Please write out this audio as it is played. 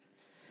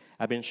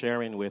I've been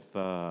sharing with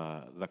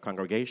the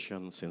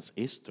congregation since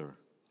Easter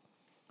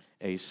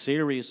a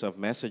series of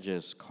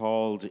messages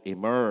called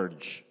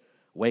Emerge,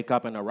 Wake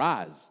Up and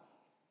Arise.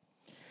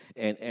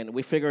 And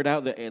we figured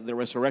out that the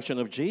resurrection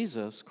of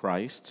Jesus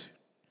Christ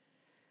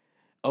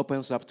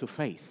opens up to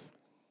faith.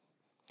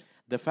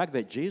 The fact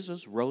that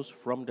Jesus rose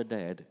from the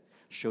dead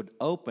should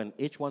open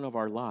each one of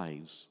our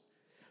lives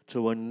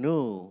to a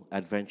new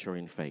adventure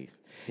in faith.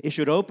 It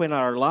should open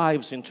our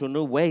lives into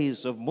new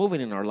ways of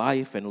moving in our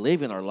life and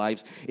living our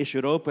lives. It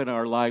should open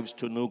our lives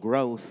to new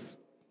growth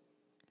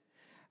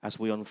as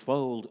we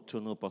unfold to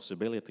new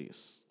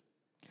possibilities.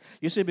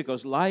 You see,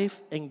 because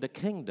life in the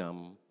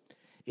kingdom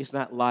is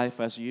not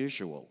life as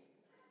usual.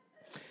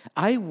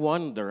 I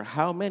wonder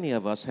how many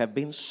of us have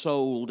been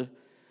sold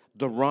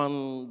the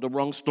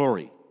wrong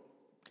story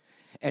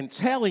and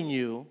telling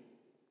you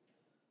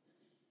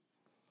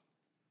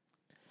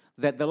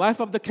that the life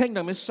of the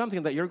kingdom is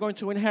something that you're going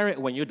to inherit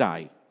when you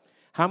die.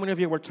 How many of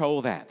you were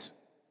told that?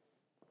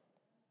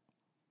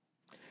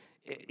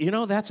 You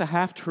know, that's a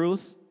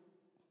half-truth.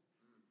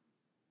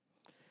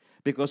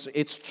 Because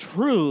it's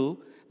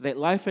true that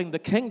life in the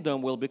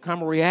kingdom will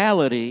become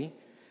reality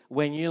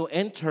when you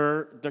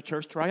enter the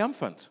church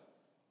triumphant.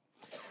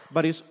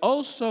 But it's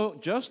also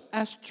just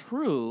as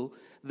true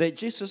that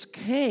Jesus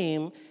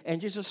came and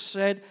Jesus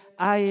said,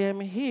 I am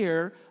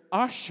here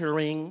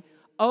ushering,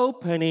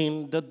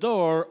 opening the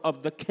door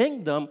of the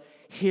kingdom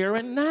here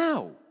and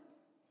now.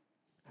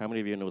 How many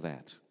of you know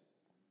that?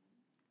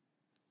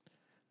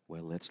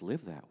 Well, let's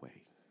live that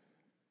way.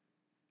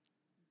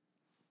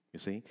 You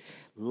see,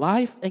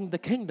 life in the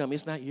kingdom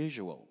is not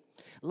usual.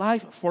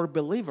 Life for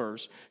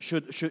believers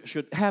should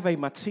have a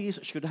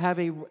matiz, should have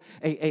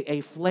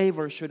a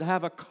flavor, should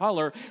have a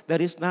color that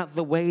is not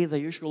the way the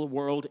usual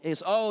world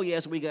is. Oh,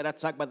 yes, we get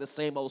attacked by the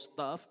same old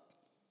stuff.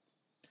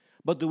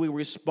 But do we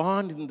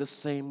respond in the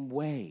same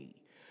way?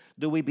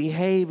 Do we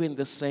behave in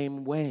the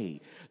same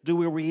way? Do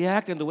we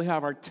react and do we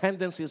have our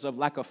tendencies of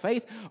lack of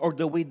faith? Or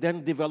do we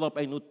then develop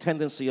a new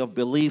tendency of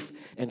belief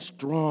and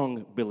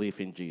strong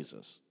belief in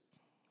Jesus?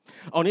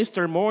 On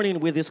Easter morning,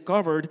 we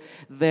discovered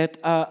that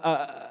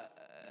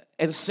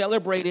and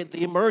celebrated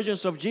the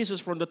emergence of Jesus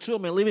from the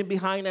tomb and leaving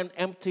behind an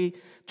empty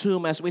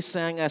tomb as we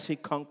sang as he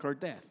conquered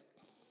death.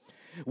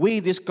 We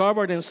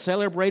discovered and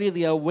celebrated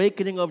the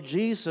awakening of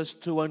Jesus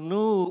to a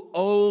new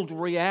old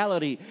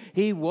reality.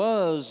 He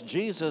was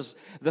Jesus,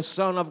 the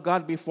Son of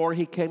God, before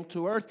he came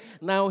to earth.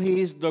 Now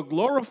he is the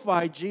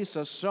glorified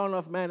Jesus, Son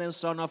of Man and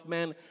Son of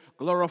Man,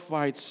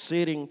 glorified,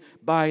 sitting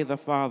by the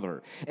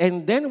Father.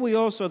 And then we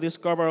also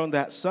discover on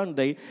that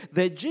Sunday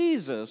that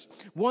Jesus,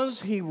 once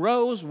he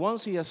rose,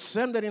 once he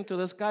ascended into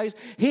the skies,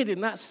 he did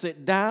not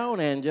sit down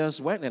and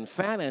just went and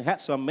fan and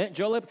had some mint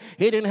julep.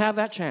 He didn't have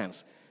that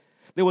chance.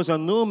 There was a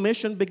new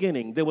mission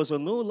beginning. There was a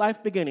new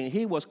life beginning.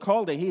 He was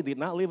called and he did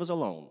not leave us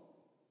alone.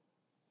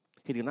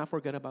 He did not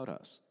forget about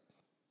us.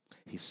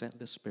 He sent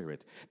the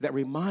Spirit that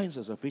reminds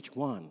us of each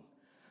one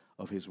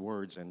of his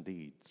words and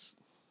deeds.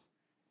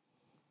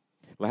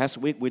 Last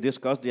week, we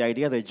discussed the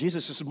idea that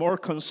Jesus is more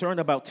concerned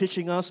about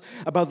teaching us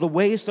about the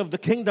ways of the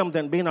kingdom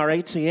than being our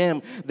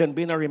ATM, than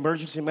being our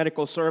emergency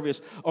medical service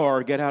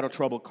or get out of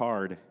trouble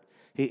card.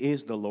 He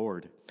is the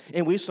Lord.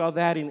 And we saw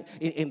that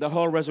in the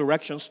whole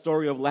resurrection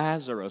story of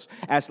Lazarus.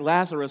 As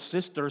Lazarus'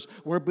 sisters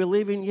were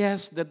believing,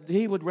 yes, that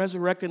he would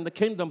resurrect in the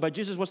kingdom, but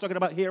Jesus was talking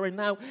about here and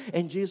now,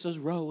 and Jesus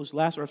rose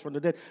Lazarus from the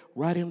dead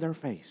right in their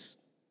face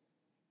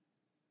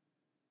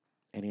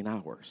and in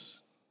ours.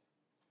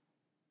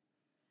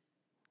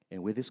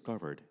 And we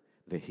discovered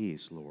that he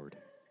is Lord.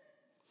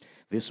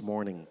 This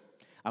morning,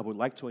 I would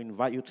like to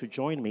invite you to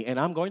join me. And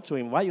I'm going to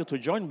invite you to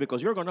join me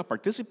because you're going to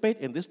participate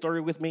in this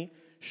story with me,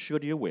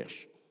 should you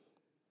wish.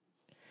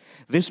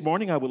 This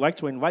morning, I would like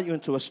to invite you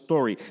into a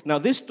story. Now,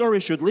 this story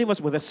should leave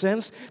us with a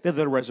sense that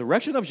the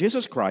resurrection of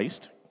Jesus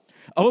Christ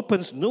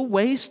opens new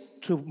ways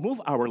to move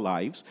our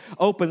lives,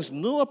 opens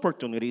new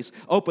opportunities,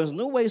 opens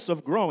new ways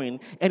of growing,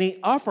 and he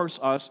offers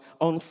us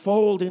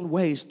unfolding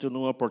ways to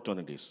new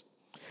opportunities.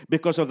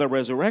 Because of the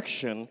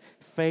resurrection,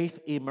 faith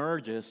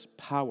emerges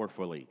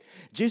powerfully.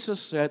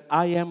 Jesus said,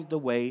 I am the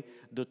way,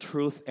 the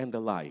truth, and the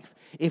life.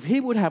 If he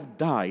would have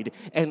died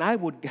and I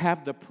would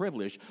have the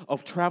privilege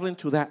of traveling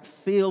to that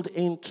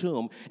filled-in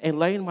tomb and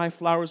laying my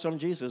flowers on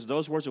Jesus,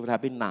 those words would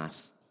have been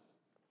nice.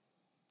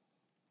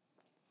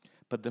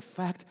 But the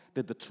fact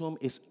that the tomb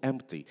is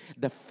empty,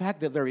 the fact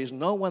that there is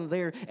no one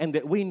there, and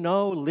that we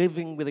know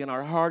living within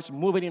our hearts,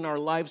 moving in our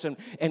lives,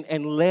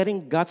 and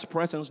letting God's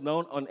presence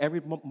known on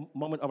every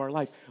moment of our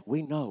life,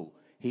 we know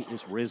he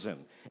is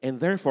risen. And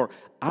therefore,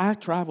 I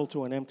travel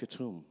to an empty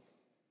tomb.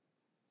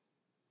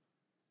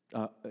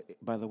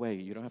 By the way,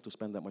 you don't have to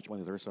spend that much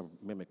money. There's a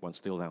mimic one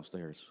still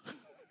downstairs.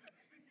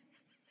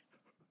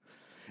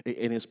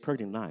 And it's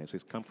pretty nice.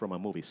 It's come from a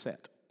movie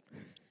set.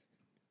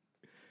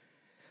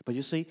 But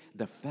you see,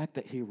 the fact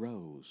that he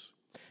rose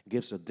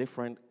gives a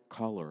different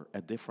color,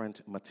 a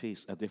different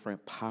matiz, a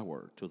different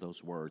power to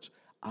those words.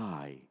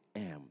 I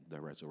am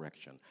the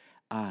resurrection.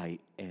 I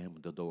am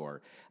the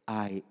door.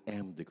 I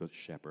am the good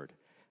shepherd.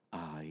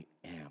 I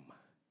am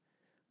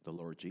the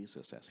Lord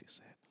Jesus, as he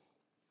said.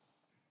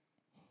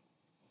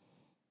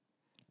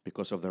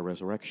 Because of the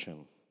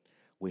resurrection,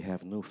 we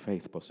have new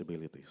faith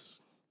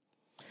possibilities.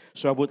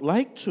 So I would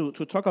like to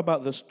talk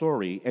about the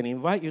story and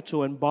invite you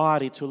to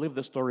embody, to live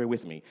the story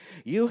with me.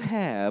 You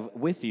have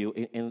with you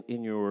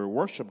in your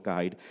worship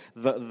guide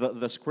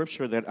the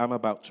scripture that I'm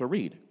about to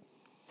read.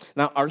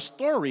 Now, our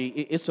story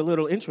is a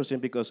little interesting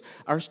because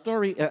our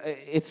story,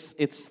 it's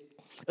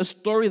a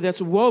story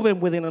that's woven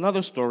within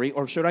another story,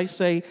 or should I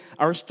say,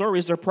 our story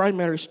is the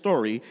primary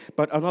story,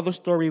 but another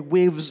story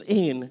weaves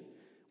in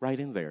right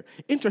in there.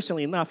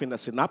 Interestingly enough, in the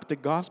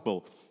synoptic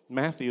gospel,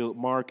 Matthew,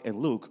 Mark, and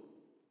Luke,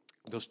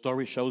 the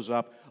story shows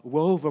up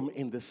woven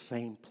in the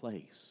same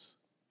place.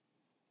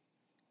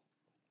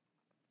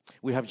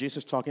 We have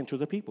Jesus talking to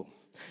the people.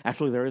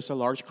 Actually, there is a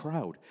large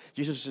crowd.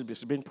 Jesus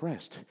has been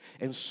pressed.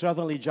 And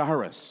suddenly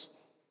Jairus,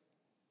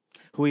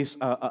 who is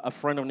a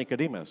friend of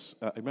Nicodemus.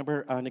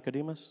 Remember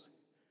Nicodemus?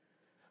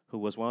 Who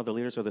was one of the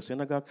leaders of the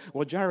synagogue?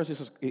 Well, Jairus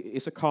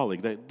is a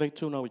colleague. They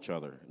two know each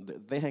other.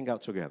 They hang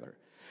out together.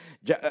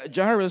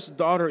 Jairus'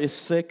 daughter is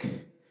sick.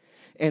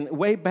 And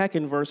way back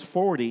in verse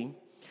 40,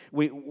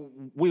 we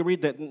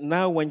read that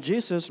now when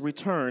Jesus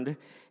returned,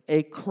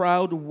 a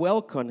crowd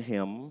welcomed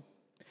him,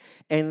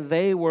 and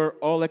they were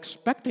all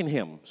expecting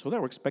him. So they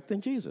were expecting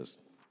Jesus.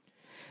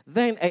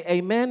 Then a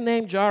man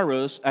named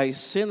Jairus, a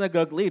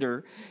synagogue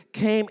leader,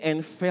 came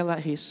and fell at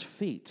his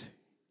feet,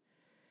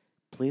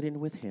 pleading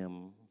with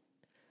him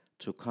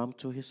to come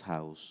to his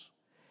house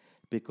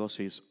because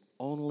his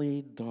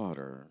only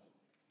daughter,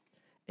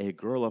 a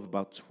girl of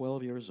about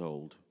 12 years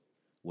old,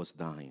 was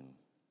dying.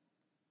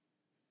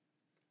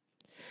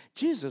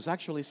 Jesus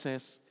actually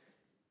says,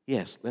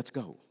 yes, let's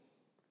go.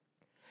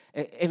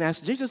 And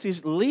as Jesus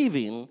is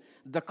leaving,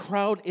 the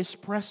crowd is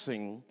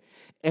pressing.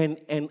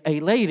 And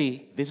a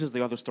lady, this is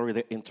the other story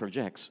that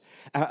interjects,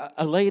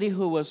 a lady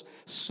who was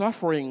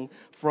suffering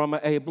from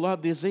a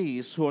blood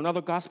disease, who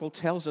another gospel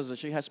tells us that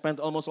she has spent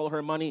almost all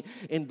her money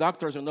in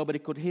doctors and nobody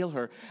could heal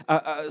her,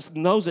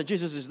 knows that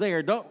Jesus is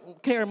there,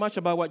 don't care much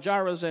about what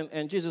Jairus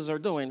and Jesus are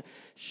doing.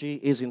 She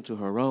is into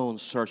her own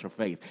search of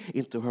faith,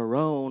 into her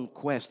own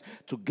quest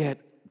to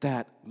get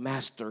that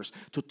master's,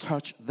 to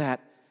touch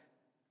that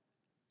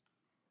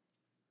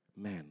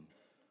man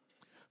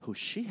who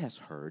she has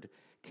heard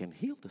can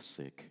heal the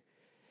sick,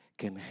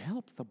 can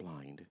help the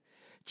blind,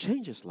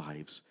 changes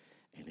lives,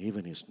 and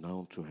even is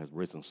known to have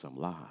risen some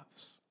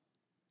lives.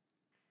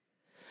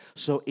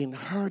 So in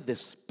her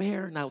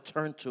despair now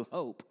turned to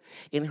hope.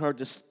 In her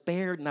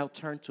despair now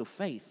turned to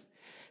faith.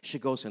 She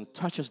goes and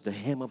touches the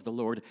hem of the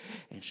Lord,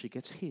 and she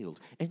gets healed.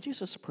 And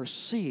Jesus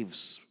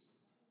perceives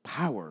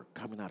power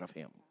coming out of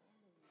him.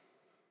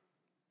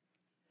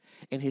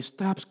 And he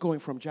stops going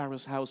from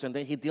Jairus' house, and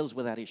then he deals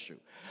with that issue.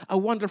 A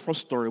wonderful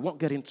story. Won't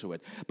get into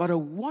it. But a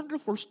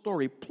wonderful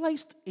story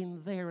placed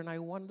in there, and I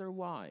wonder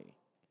why.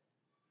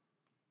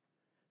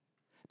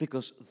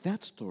 Because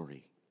that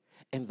story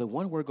and the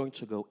one we're going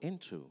to go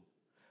into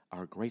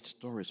are great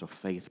stories of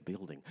faith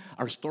building.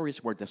 Our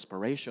stories were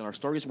desperation. Our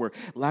stories were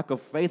lack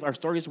of faith. Our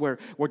stories were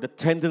the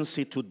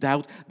tendency to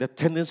doubt, the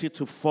tendency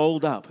to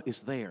fold up is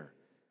there.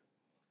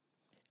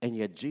 And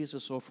yet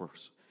Jesus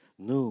offers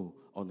new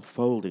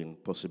unfolding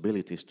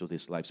possibilities to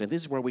these lives. And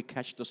this is where we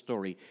catch the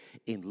story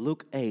in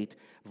Luke 8,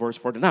 verse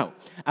 40. Now,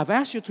 I've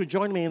asked you to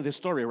join me in this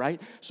story,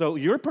 right? So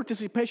your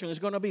participation is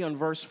going to be on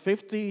verse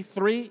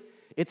 53.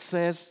 It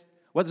says,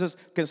 what does this,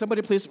 can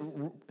somebody please,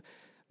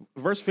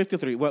 verse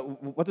 53,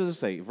 what does it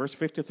say? Verse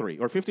 53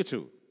 or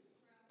 52?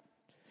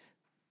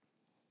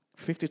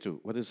 52,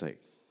 what does it say?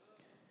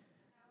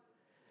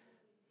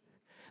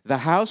 The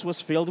house was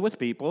filled with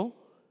people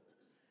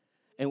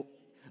and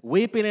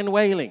weeping and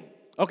wailing.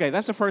 Okay,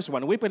 that's the first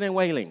one, weeping and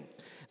wailing.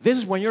 This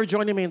is when you're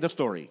joining me in the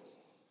story.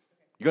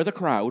 You're the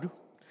crowd.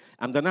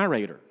 I'm the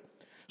narrator.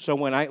 So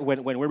when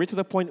we reach to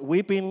the point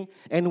weeping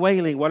and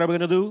wailing, what are we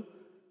going to do?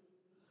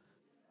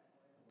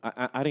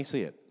 I didn't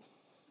see it.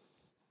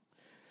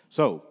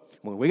 So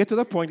when we get to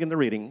the point in the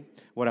reading,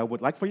 what I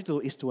would like for you to do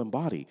is to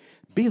embody.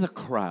 Be the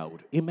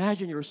crowd.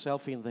 Imagine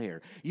yourself in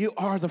there. You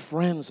are the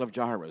friends of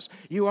Jairus.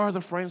 You are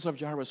the friends of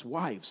Jairus'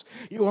 wives.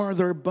 You are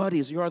their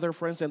buddies. You are their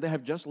friends, and they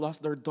have just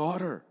lost their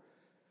daughter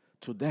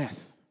to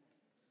death.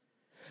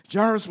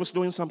 Jairus was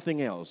doing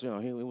something else. He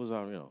was,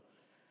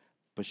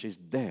 but she's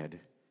dead.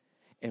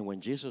 And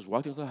when Jesus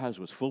walked into the house,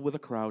 it was full with a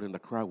crowd, and the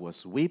crowd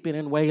was weeping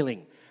and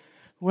wailing.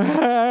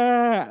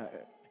 Wah!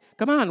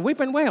 Come on,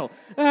 weep and wail.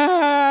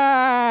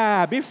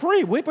 Be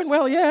free, weep and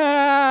wail,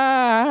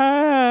 yeah.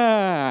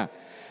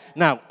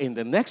 Now, in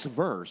the next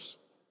verse,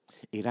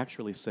 it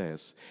actually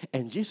says,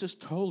 and Jesus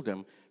told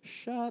them,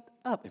 shut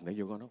up. And then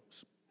you're going to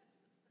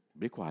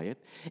be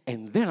quiet.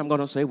 And then I'm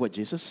going to say what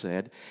Jesus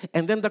said.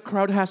 And then the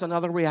crowd has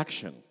another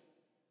reaction.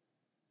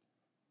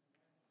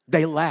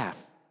 They laugh.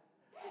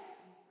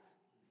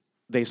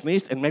 They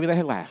sneezed and maybe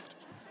they laughed.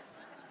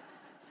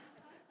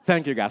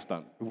 Thank you,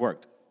 Gaston. It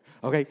worked.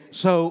 Okay,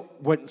 so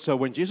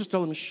when Jesus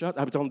told them, shut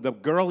up, told them, the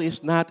girl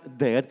is not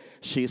dead,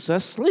 she's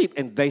asleep.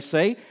 And they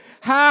say,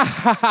 ha,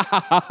 ha, ha,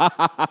 ha,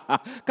 ha,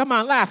 ha. Come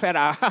on, laugh at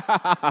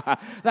her.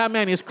 That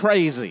man is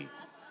crazy.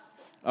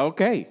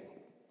 Okay.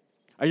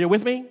 Are you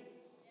with me?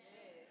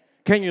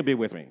 Can you be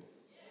with me?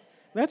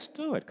 Let's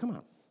do it. Come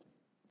on.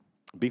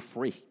 Be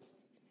free.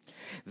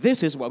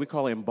 This is what we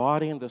call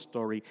embodying the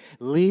story,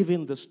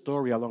 living the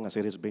story along as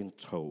it is being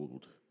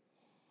told.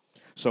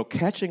 So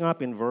catching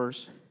up in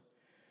verse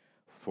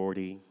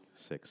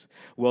 46.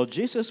 While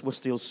Jesus was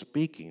still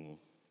speaking,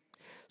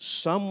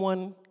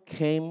 someone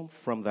came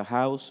from the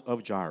house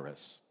of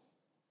Jairus,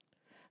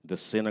 the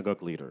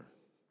synagogue leader.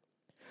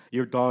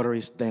 Your daughter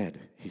is dead,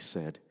 he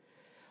said.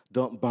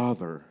 Don't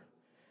bother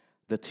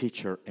the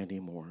teacher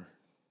anymore.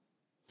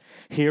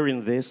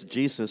 Hearing this,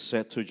 Jesus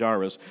said to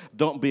Jairus,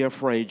 don't be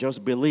afraid,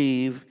 just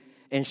believe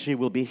and she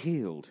will be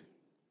healed.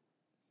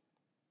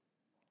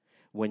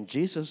 When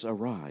Jesus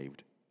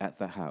arrived at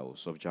the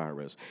house of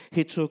Jairus,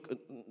 he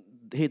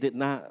did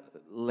not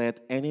let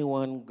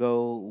anyone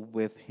go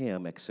with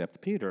him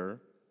except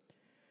Peter,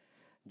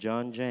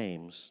 John,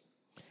 James,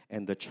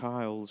 and the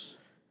child's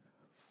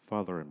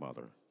father and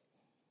mother.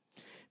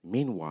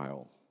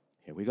 Meanwhile,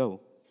 here we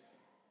go.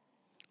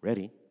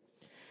 Ready?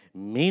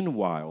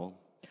 Meanwhile,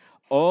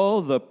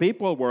 all the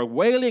people were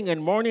wailing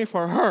and mourning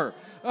for her.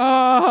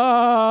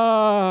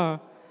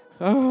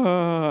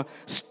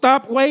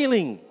 Stop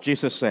wailing,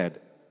 Jesus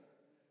said.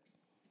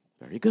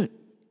 Very good.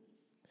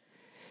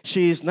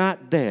 She is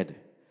not dead,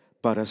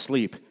 but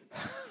asleep.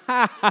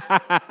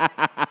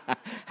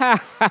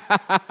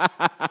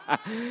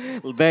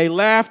 They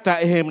laughed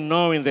at him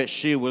knowing that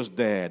she was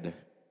dead.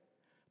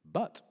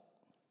 But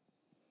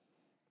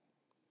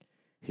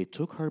he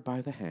took her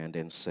by the hand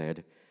and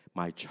said,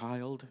 my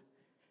child,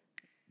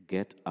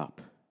 get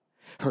up.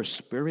 Her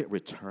spirit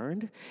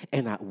returned,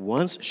 and at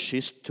once she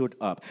stood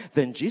up.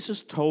 Then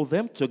Jesus told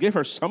them to give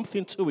her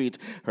something to eat.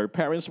 Her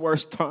parents were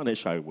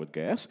astonished, I would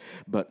guess,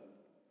 but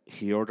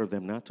he ordered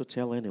them not to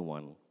tell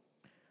anyone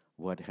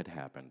what had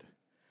happened.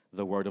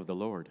 The word of the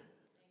Lord.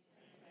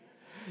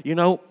 You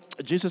know,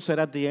 Jesus said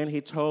at the end,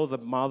 he told the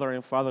mother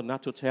and father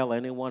not to tell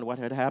anyone what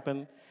had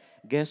happened.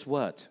 Guess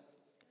what?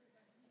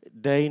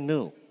 They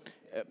knew.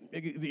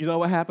 You know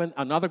what happened?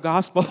 Another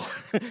gospel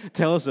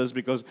tells us,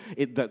 because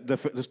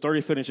the story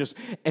finishes,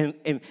 and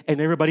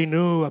everybody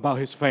knew about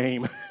his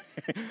fame.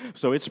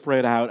 So it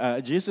spread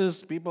out.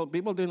 Jesus, people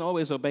didn't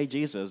always obey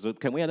Jesus.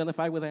 Can we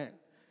identify with that?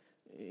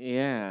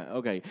 Yeah,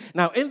 okay.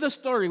 Now, in the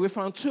story, we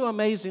found two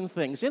amazing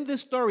things. In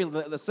this story,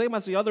 the same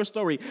as the other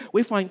story,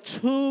 we find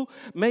two,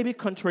 maybe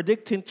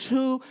contradicting,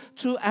 two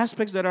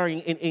aspects that are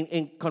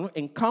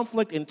in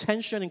conflict, in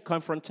tension, in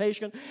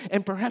confrontation,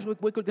 and perhaps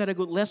we could get a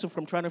good lesson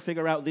from trying to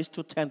figure out these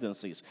two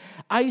tendencies.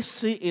 I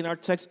see in our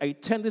text a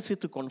tendency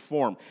to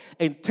conform,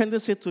 a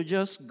tendency to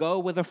just go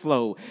with the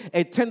flow,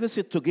 a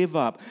tendency to give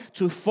up,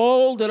 to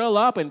fold it all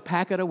up and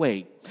pack it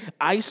away.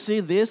 I see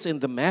this in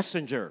the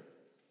messenger.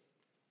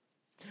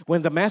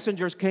 When the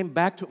messengers came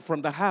back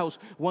from the house,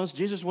 once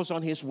Jesus was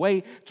on his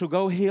way to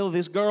go heal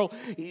this girl,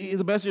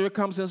 the messenger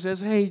comes and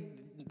says, hey,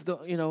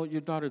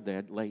 your daughter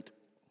dead, late.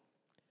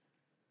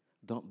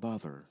 Don't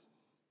bother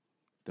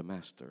the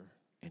master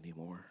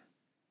anymore.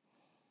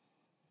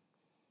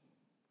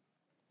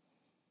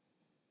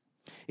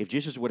 If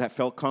Jesus would have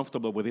felt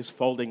comfortable with his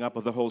folding up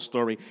of the whole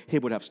story, he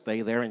would have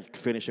stayed there and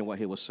finishing what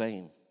he was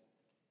saying.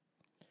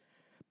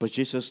 But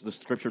Jesus, the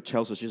scripture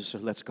tells us, Jesus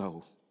said, let's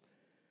go.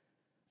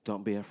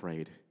 Don't be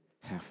afraid.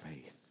 Have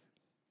faith.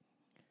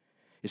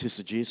 Is this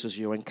the Jesus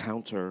you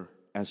encounter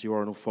as you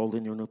are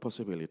unfolding your new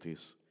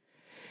possibilities?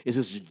 Is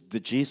this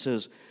the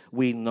Jesus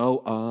we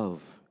know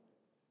of?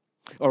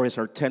 Or is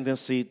our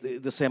tendency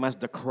the same as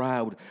the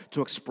crowd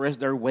to express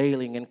their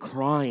wailing and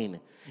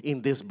crying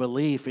in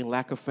disbelief, in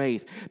lack of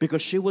faith?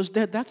 Because she was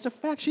dead. That's the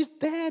fact. She's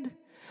dead.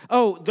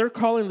 Oh, they're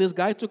calling this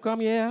guy to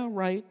come? Yeah,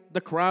 right.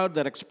 The crowd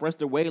that expressed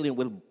the wailing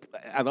with,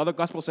 another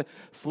gospel says,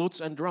 flutes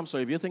and drums. So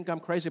if you think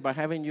I'm crazy by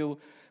having you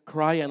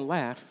cry and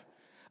laugh,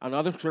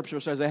 another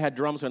scripture says they had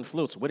drums and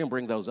flutes. We didn't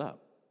bring those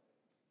up.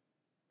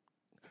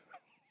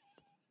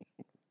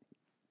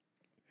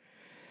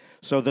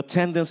 So the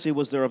tendency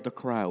was there of the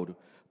crowd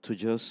to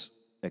just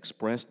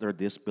express their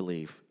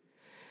disbelief.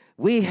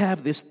 We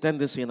have this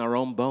tendency in our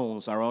own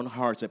bones, our own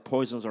hearts, that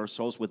poisons our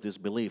souls with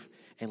disbelief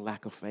and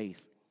lack of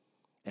faith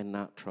and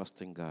not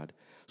trusting God.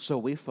 So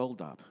we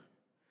fold up.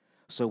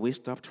 So we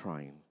stop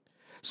trying.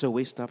 So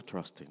we stop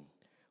trusting.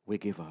 We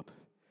give up.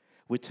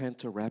 We tend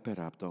to wrap it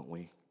up, don't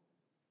we?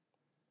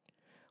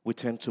 We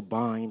tend to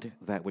bind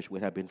that which we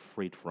have been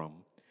freed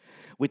from.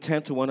 We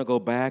tend to want to go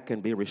back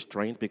and be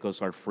restrained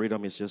because our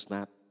freedom is just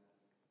not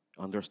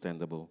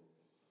understandable.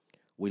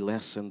 We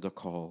lessen the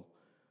call.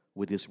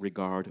 We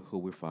disregard who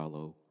we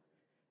follow,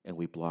 and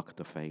we block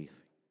the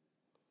faith.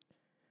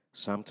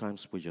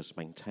 Sometimes we just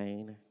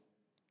maintain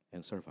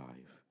and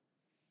survive.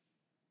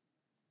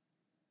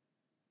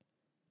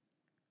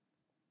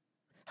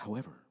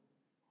 However,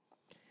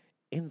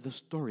 in the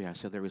story, I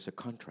said there is a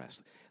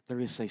contrast. There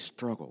is a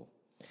struggle.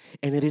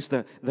 And it is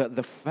the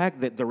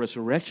fact that the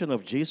resurrection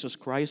of Jesus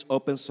Christ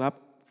opens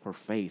up for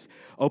faith,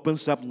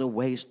 opens up new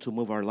ways to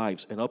move our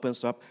lives, and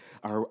opens up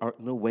our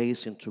new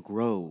ways and to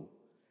grow,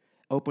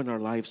 open our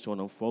lives to an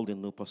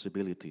unfolding new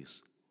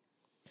possibilities.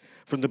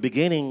 From the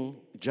beginning,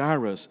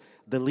 Jairus,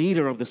 the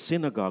leader of the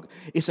synagogue,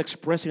 is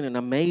expressing an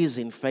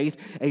amazing faith,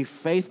 a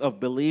faith of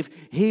belief.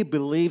 He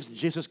believes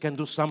Jesus can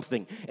do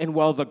something. And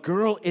while the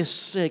girl is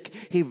sick,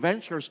 he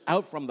ventures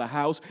out from the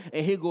house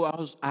and he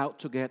goes out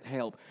to get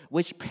help.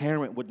 Which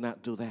parent would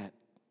not do that?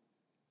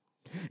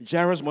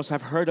 Jairus must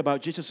have heard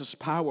about Jesus'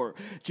 power,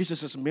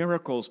 Jesus'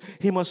 miracles.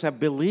 He must have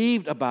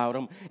believed about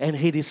them, and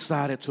he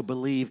decided to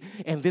believe.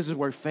 And this is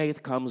where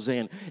faith comes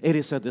in. It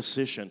is a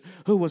decision.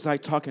 Who was I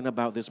talking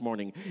about this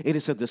morning? It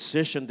is a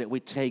decision that we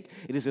take.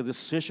 It is a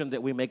decision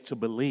that we make to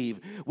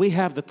believe. We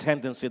have the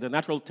tendency, the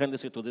natural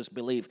tendency to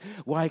disbelieve.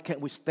 Why can't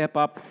we step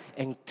up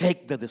and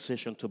take the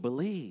decision to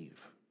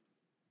believe?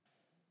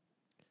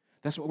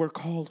 That's what we're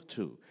called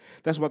to.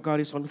 That's what God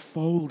is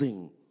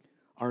unfolding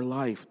our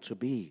life to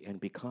be and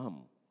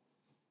become.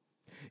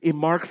 In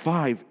Mark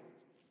 5,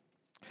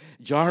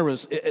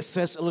 Jairus, it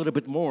says a little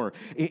bit more.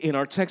 In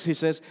our text, it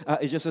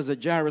just says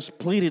that Jairus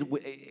pleaded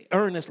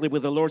earnestly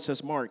with the Lord,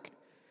 says Mark.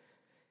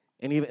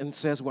 And even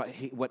says what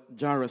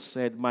Jairus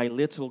said, "My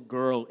little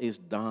girl is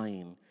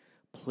dying.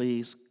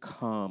 Please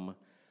come.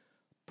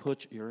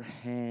 Put your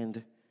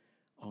hand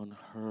on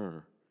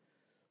her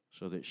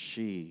so that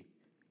she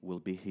will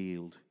be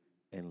healed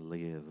and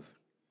live."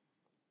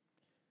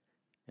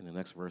 And the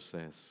next verse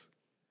says,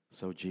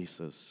 "So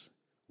Jesus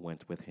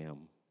went with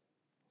him."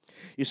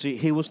 You see,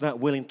 he was not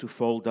willing to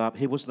fold up.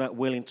 He was not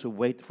willing to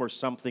wait for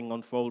something to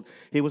unfold.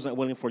 He was not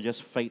willing for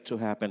just fate to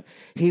happen.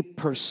 He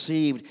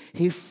perceived,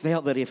 he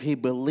felt that if he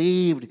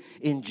believed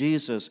in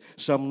Jesus,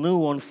 some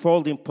new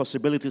unfolding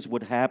possibilities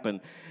would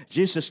happen.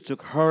 Jesus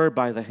took her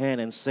by the hand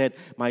and said,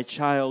 "My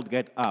child,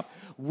 get up."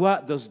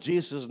 What does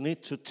Jesus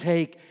need to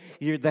take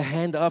the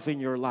hand off in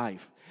your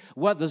life?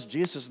 What does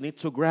Jesus need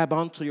to grab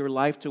onto your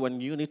life to when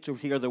you need to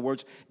hear the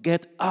words,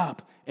 "Get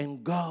up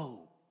and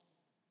go"?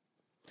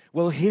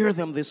 Well, hear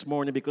them this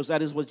morning, because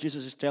that is what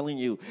Jesus is telling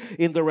you.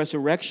 In the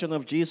resurrection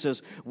of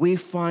Jesus, we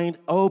find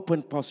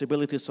open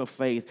possibilities of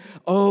faith,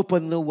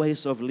 open new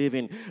ways of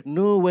living,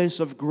 new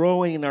ways of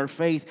growing in our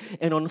faith,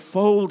 and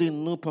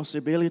unfolding new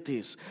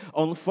possibilities.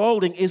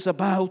 Unfolding is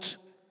about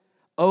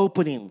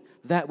opening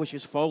that which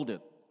is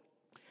folded.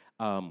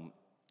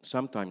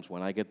 Sometimes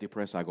when I get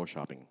depressed, I go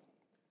shopping.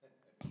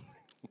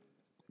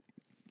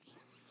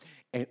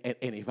 And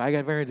if I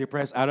get very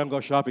depressed, I don't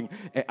go shopping.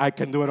 I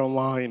can do it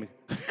online.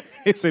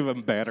 It's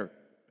even better.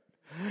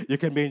 You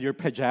can be in your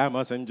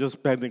pajamas and just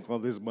spending all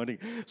this money.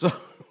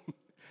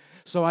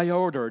 So I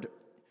ordered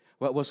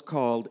what was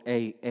called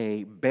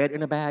a bed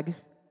in a bag.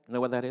 You know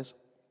what that is?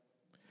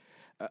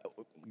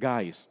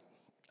 Guys,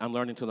 I'm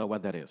learning to know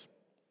what that is.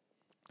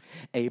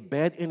 A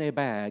bed in a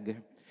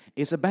bag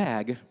is a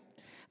bag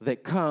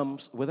that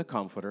comes with a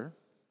comforter,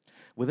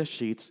 with the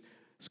sheets.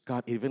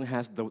 Scott, it even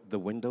has the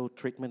window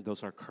treatment.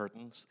 Those are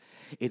curtains.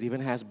 It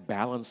even has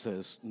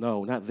balances.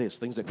 No, not this.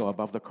 Things that go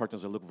above the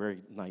curtains that look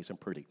very nice and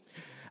pretty.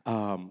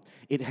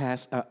 It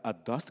has a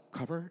dust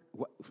cover.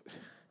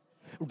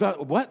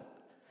 What?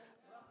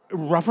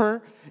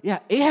 Rougher? Yeah,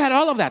 it had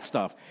all of that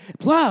stuff.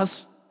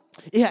 Plus,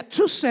 it had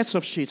 2 sets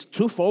of sheets,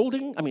 2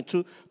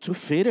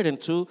 fitted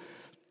and 2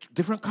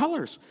 different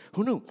colors.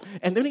 Who knew?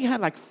 And then he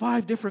had like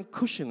 5 different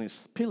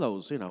cushions,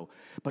 pillows,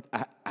 But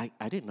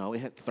I didn't know. It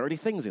had 30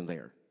 things in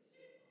there.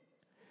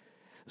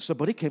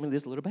 But it came in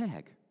this little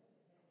bag.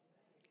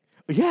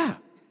 Yeah.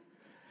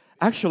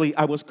 Actually,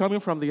 I was coming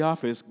from the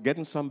office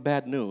getting some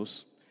bad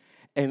news.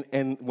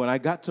 And when I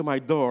got to my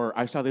door,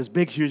 I saw this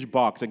big, huge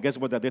box. And guess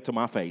what that did to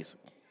my face?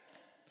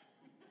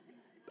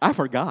 I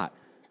forgot.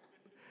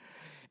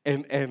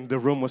 And the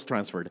room was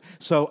transferred.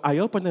 So I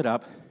opened it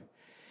up.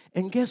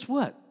 And guess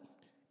what?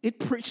 It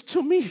preached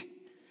to me.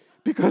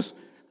 Because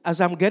as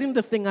I'm getting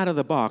the thing out of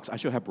the box, I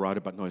should have brought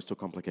it, but no, it's too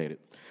complicated.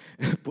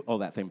 Put all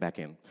that thing back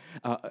in.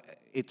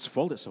 It's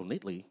folded so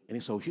neatly, and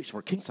it's so huge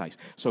for king size.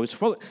 So it's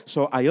folded.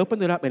 So I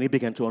opened it up, and it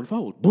began to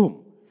unfold.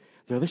 Boom.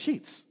 There are the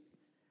sheets.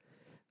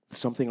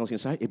 Something else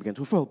inside, it began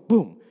to unfold.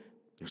 Boom.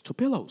 There's 2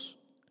 pillows.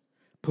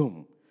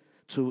 Boom.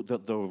 To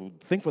the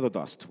thing for the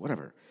dust,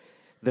 whatever.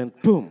 Then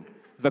boom.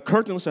 The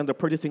curtains and the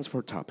pretty things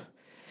for top.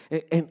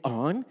 And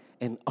on,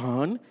 and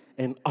on,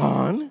 and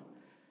on.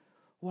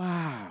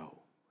 Wow.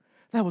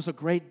 That was a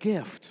great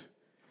gift.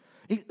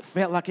 It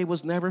felt like it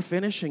was never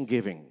finishing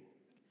giving.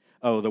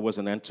 Oh, there was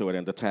an end to it,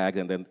 and the tag,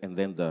 and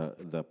then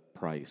the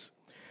price.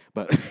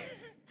 But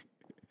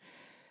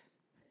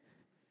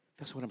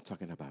that's what I'm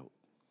talking about.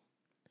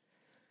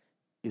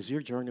 Is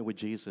your journey with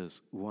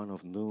Jesus one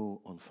of new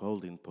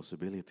unfolding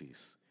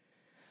possibilities,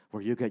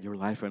 where you get your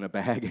life in a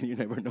bag and you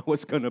never know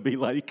what's going to be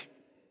like?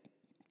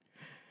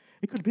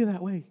 It could be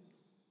that way.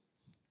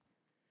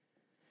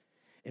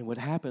 And what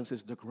happens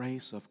is the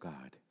grace of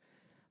God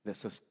that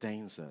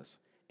sustains us,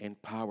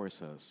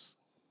 empowers us.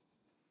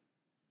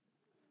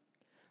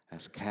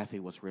 As Kathy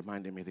was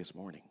reminding me this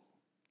morning,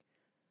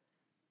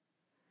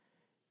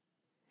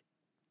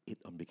 it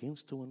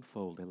begins to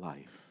unfold a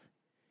life.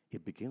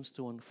 It begins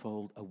to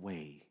unfold a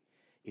way.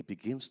 It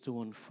begins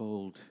to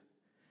unfold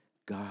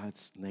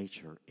God's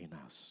nature in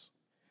us,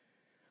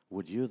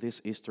 would you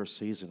this Easter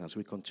season, as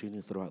we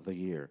continue throughout the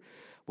year,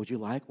 would you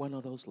like one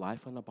of those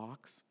life in a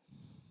box?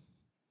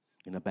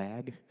 In a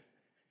bag?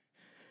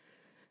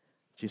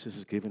 Jesus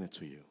is giving it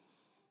to you.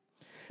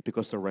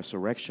 Because the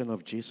resurrection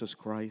of Jesus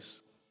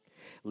Christ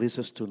leads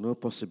us to new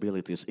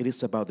possibilities. It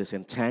is about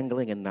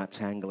disentangling and not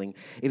tangling.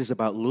 It is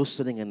about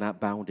loosening and not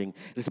bounding.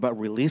 It is about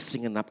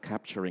releasing and not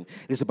capturing.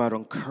 It is about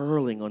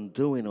uncurling,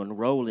 undoing,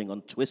 unrolling,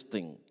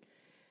 untwisting,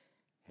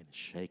 and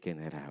shaking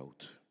it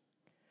out.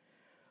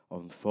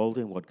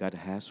 Unfolding what God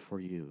has for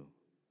you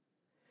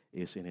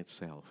is in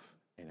itself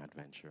an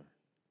adventure.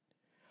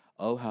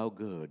 Oh, how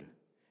good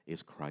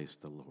is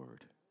Christ the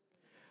Lord.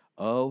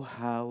 Oh,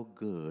 how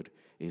good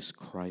is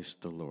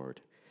Christ the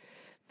Lord,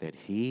 that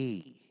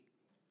He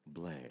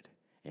bled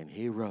and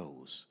He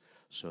rose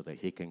so that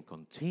He can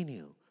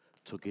continue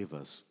to give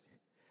us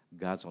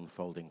God's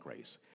unfolding grace.